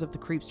as members of the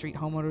Creep Street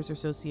Homeowners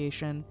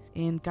Association.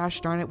 And gosh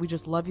darn it, we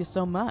just love you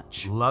so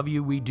much. Love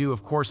you, we do.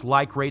 Of course,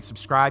 like, rate,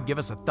 subscribe, give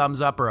us a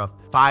thumbs up or a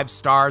 5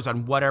 stars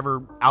on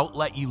whatever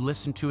outlet you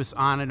listen to us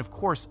on. And of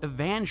course,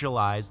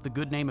 evangelize the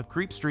good name of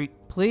Creep Street.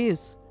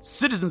 Please.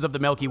 Citizens of the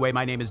Milky Way,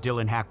 my name is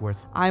Dylan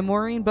Hackworth. I'm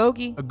Maureen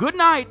Bogey. A good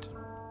night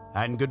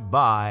and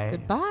goodbye.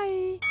 Goodbye.